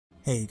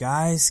Hey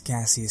guys,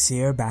 Cassius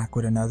here, back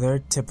with another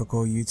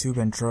typical YouTube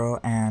intro,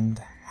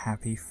 and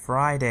happy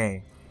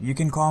Friday. You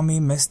can call me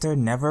Mr.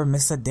 Never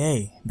Miss a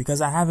Day, because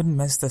I haven't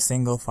missed a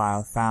single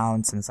file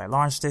found since I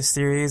launched this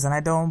series, and I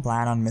don't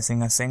plan on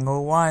missing a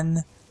single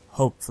one.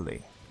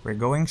 Hopefully. We're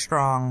going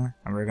strong,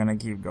 and we're gonna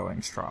keep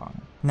going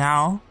strong.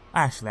 Now,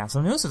 I actually have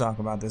some news to talk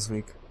about this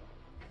week.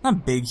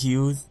 Not big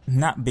news,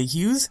 not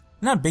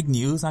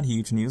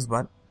huge news,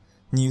 but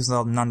news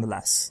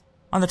nonetheless.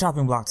 On the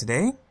chopping block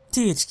today,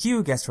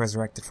 THQ gets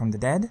resurrected from the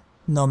dead,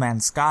 No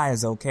Man's Sky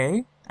is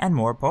okay, and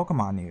more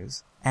Pokemon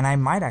news. And I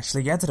might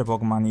actually get to the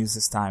Pokemon news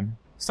this time.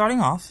 Starting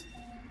off,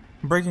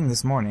 breaking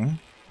this morning,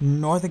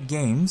 Nordic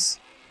Games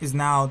is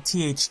now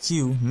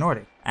THQ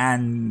Nordic,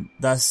 and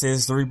thus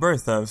is the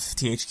rebirth of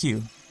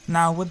THQ.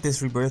 Now with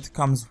this rebirth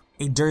comes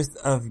a dearth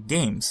of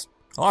games.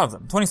 A lot of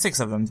them,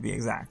 26 of them to be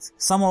exact.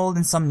 Some old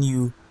and some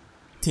new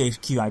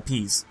THQ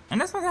IPs.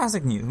 And that's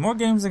fantastic news. More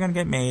games are gonna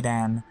get made,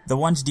 and the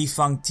once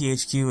defunct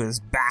THQ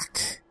is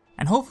back.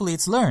 And hopefully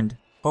it's learned.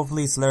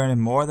 Hopefully it's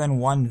learned more than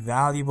one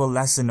valuable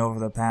lesson over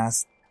the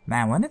past...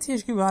 Man, when did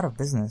THQ go out of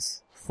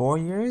business? 4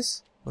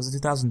 years? Was it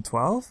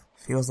 2012?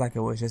 Feels like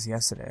it was just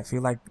yesterday. It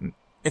feels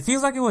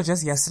like it was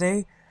just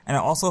yesterday, and I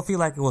also feel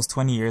like it was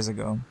 20 years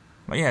ago.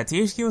 But yeah,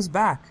 THQ is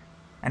back.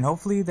 And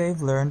hopefully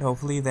they've learned.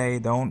 Hopefully they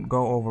don't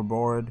go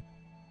overboard.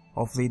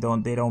 Hopefully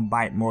they don't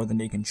bite more than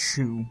they can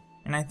chew.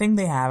 And I think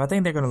they have. I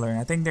think they're gonna learn.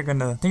 I think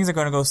things are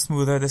gonna go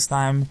smoother this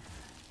time.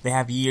 They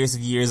have years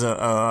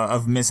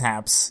of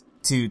mishaps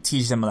to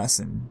teach them a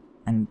lesson.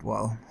 And,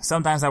 well,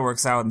 sometimes that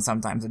works out and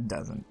sometimes it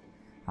doesn't.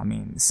 I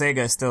mean, Sega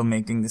is still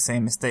making the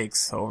same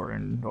mistakes over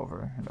and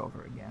over and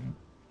over again.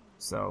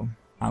 So,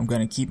 I'm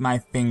gonna keep my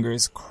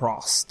fingers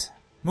crossed.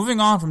 Moving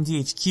on from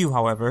THQ,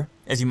 however,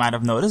 as you might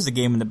have noticed, the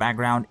game in the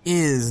background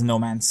is No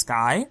Man's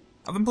Sky.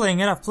 I've been playing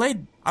it. I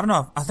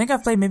think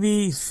I've played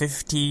maybe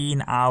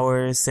 15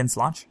 hours since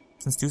launch,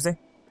 since Tuesday.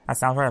 That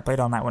sounds right. I played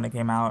all night when it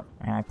came out,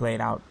 and I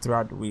played out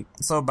throughout the week.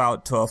 So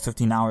about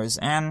 12-15 hours,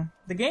 and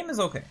the game is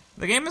okay.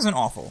 The game isn't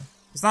awful.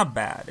 It's not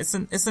bad. It's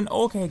an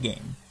okay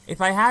game.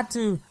 If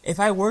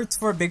I worked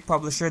for a big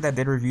publisher that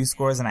did review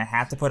scores and I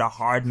had to put a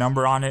hard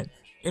number on it,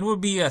 it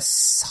would be a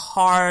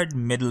hard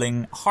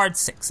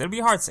 6. It would be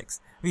a hard 6.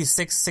 It would be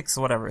 6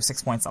 whatever,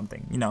 6 point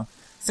something,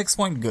 6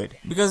 point good.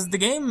 Because the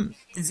game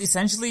is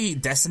essentially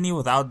Destiny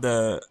without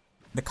the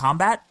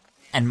combat,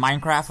 and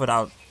Minecraft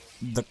without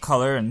the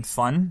color and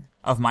fun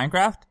of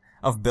Minecraft,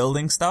 of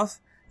building stuff.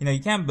 You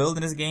can't build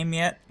in this game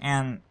yet,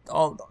 and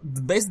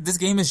this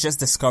game is just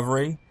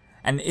discovery.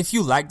 And if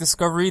you like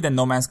discovery, then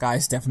No Man's Sky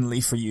is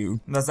definitely for you.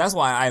 That's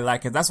why I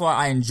like it. That's why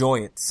I enjoy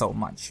it so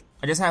much.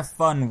 I just have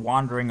fun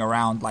wandering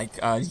around. Like,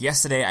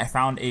 yesterday I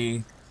found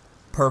a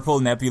purple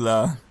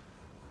nebula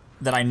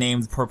that I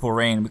named Purple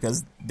Rain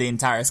because the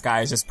entire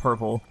sky is just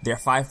purple. There are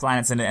 5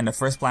 planets in it, and the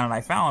first planet I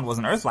found was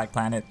an Earth-like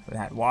planet. It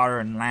had water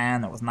and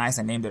land. It was nice.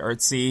 I named it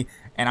Earthsea.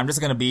 And I'm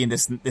just gonna be in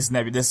this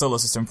solar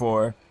system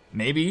for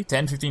maybe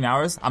 10-15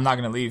 hours. I'm not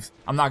gonna leave.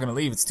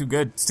 It's too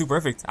good. It's too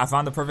perfect. I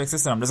found the perfect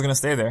system. I'm just gonna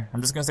stay there.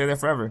 I'm just gonna stay there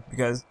forever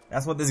because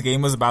that's what this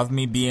game was about,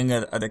 me being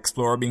an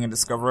explorer, being a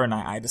discoverer, and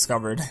I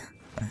discovered.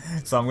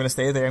 So I'm gonna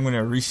stay there. I'm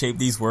gonna reshape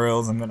these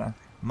worlds. I'm gonna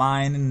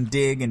mine and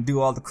dig and do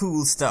all the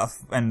cool stuff.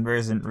 And there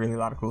isn't really a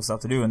lot of cool stuff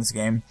to do in this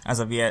game as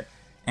of yet.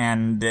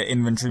 And the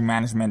inventory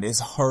management is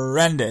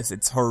horrendous.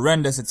 It's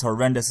horrendous. It's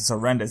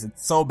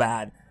so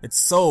bad. It's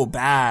so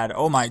bad.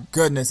 Oh my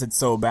goodness, it's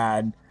so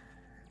bad.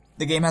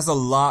 The game has a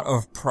lot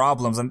of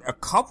problems, and a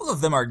couple of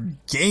them are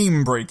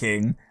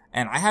game-breaking.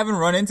 And I haven't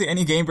run into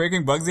any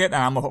game-breaking bugs yet,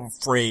 and I'm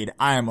afraid.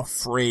 I am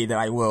afraid that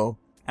I will.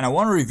 And I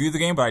want to review the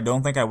game, but I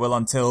don't think I will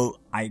until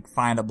I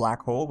find a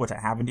black hole, which I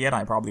haven't yet.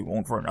 I probably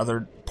won't for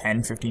another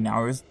 10-15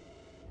 hours.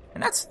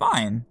 And that's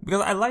fine,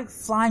 because I like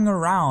flying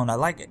around. I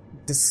like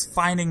just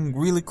finding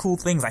really cool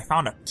things. I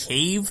found a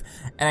cave,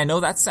 and I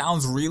know that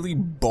sounds really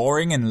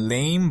boring and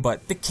lame,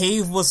 but the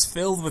cave was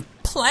filled with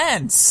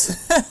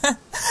plants.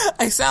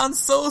 I sound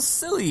so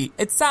silly.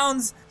 It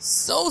sounds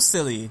so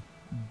silly,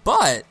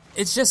 but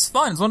it's just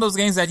fun. It's one of those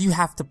games that you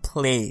have to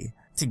play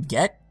to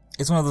get.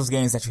 It's one of those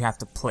games that you have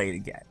to play to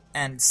get.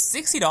 And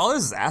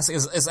 $60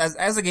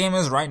 as the game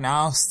is right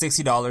now,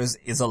 $60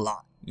 is a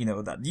lot.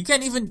 That you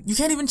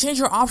can't even change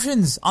your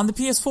options on the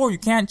PS4. You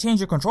can't change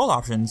your control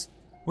options,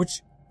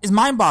 which is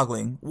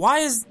mind-boggling. Why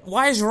is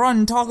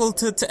run toggle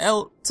to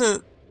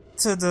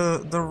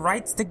the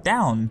right stick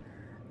down?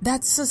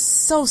 That's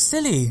just so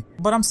silly.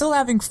 But I'm still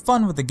having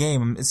fun with the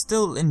game. It's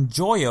still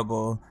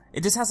enjoyable.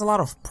 It just has a lot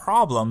of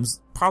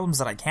problems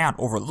that I can't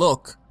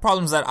overlook.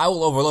 Problems that I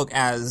will overlook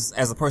as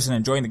a person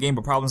enjoying the game,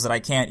 but problems that I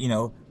can't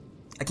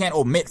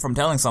omit from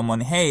telling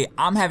someone, hey,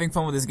 I'm having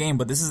fun with this game,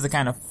 but this is the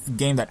kind of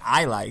game that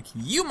I like.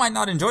 You might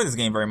not enjoy this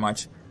game very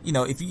much.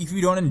 If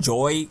you don't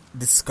enjoy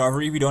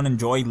discovery, if you don't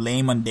enjoy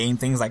lame, mundane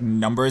things like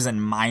numbers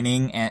and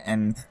mining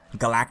and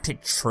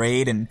galactic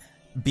trade and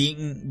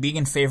being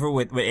in favor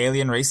with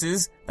alien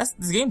races,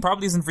 this game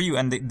probably isn't for you.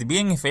 And the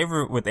being in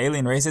favor with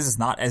alien races is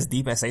not as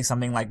deep as, say,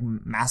 something like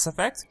Mass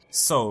Effect.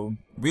 So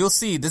we'll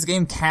see. This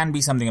game can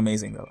be something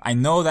amazing, though. I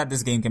know that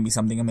this game can be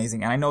something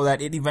amazing, and I know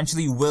that it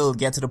eventually will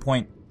get to the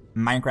point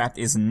Minecraft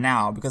is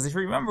now. Because if you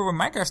remember when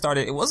Minecraft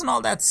started, it wasn't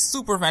all that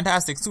super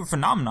fantastic, super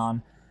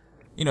phenomenon.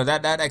 You know,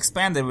 that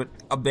expanded with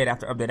update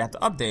after update after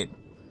update.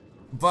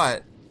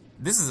 But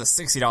this is a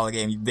 $60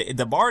 game.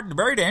 The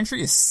barrier to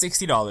entry is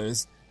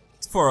 $60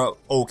 for a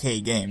okay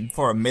game,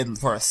 for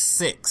a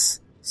 6.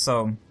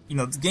 So, you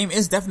know, the game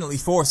is definitely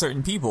for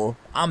certain people.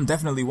 I'm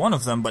definitely one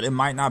of them, but it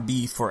might not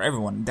be for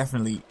everyone. It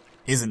definitely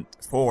isn't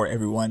for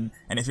everyone.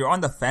 And if you're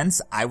on the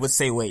fence, I would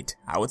say wait.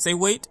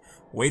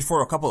 Wait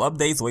for a couple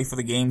updates. Wait for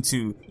the game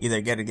to either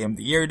get a Game of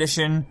the Year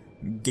edition,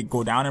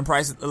 go down in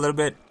price a little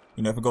bit.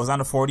 You know, if it goes down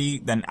to 40,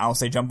 then I'll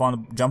say jump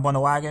on the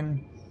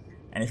wagon.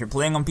 And if you're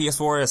playing on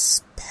PS4,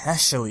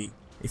 especially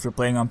if you're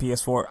playing on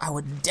PS4, I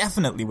would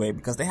definitely wait,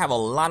 because they have a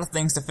lot of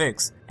things to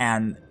fix.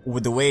 And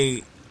with the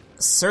way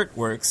cert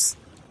works,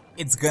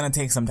 it's gonna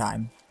take some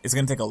time. It's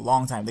gonna take a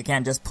long time. They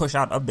can't just push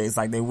out updates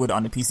like they would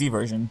on the PC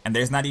version. And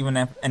there's not even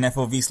an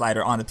FOV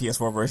slider on the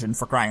PS4 version,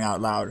 for crying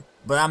out loud.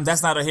 But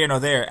that's neither here nor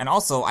there. And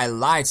also, I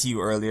lied to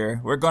you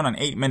earlier. We're going on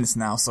 8 minutes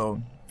now,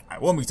 so I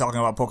won't be talking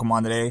about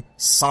Pokemon today.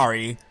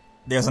 Sorry.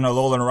 There's an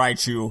Alolan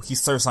Raichu. He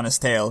surfs on his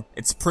tail.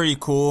 It's pretty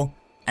cool,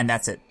 and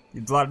that's it.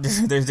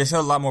 They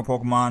show a lot more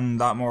Pokemon, a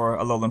lot more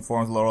Alolan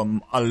forms.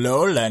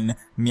 Alolan,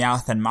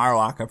 Meowth, and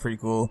Marowak are pretty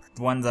cool.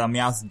 One's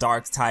Meowth's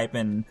Dark type,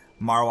 and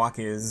Marowak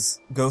is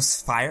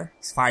Ghost Fire.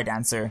 He's Fire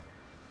Dancer.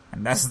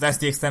 And that's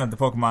the extent of the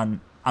Pokemon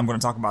I'm going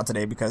to talk about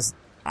today, because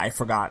I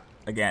forgot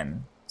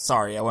again.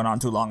 Sorry, I went on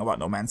too long about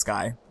No Man's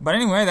Sky. But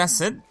anyway,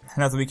 that's it.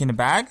 Another week in the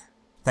bag.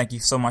 Thank you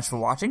so much for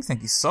watching.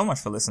 Thank you so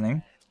much for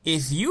listening.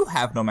 If you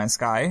have No Man's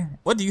Sky,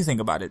 what do you think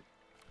about it?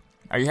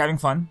 Are you having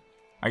fun?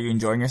 Are you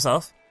enjoying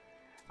yourself?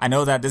 I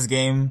know that this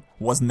game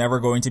was never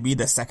going to be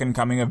the second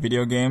coming of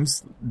video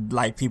games,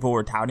 like people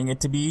were touting it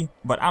to be,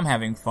 but I'm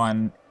having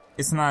fun.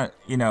 It's not,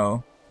 you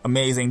know,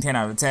 amazing 10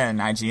 out of 10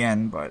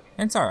 IGN, but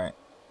it's alright.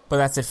 But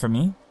that's it for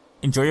me.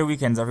 Enjoy your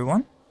weekends,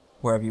 everyone.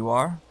 Wherever you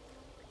are,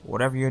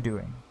 whatever you're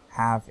doing,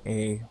 have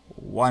a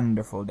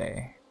wonderful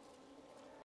day.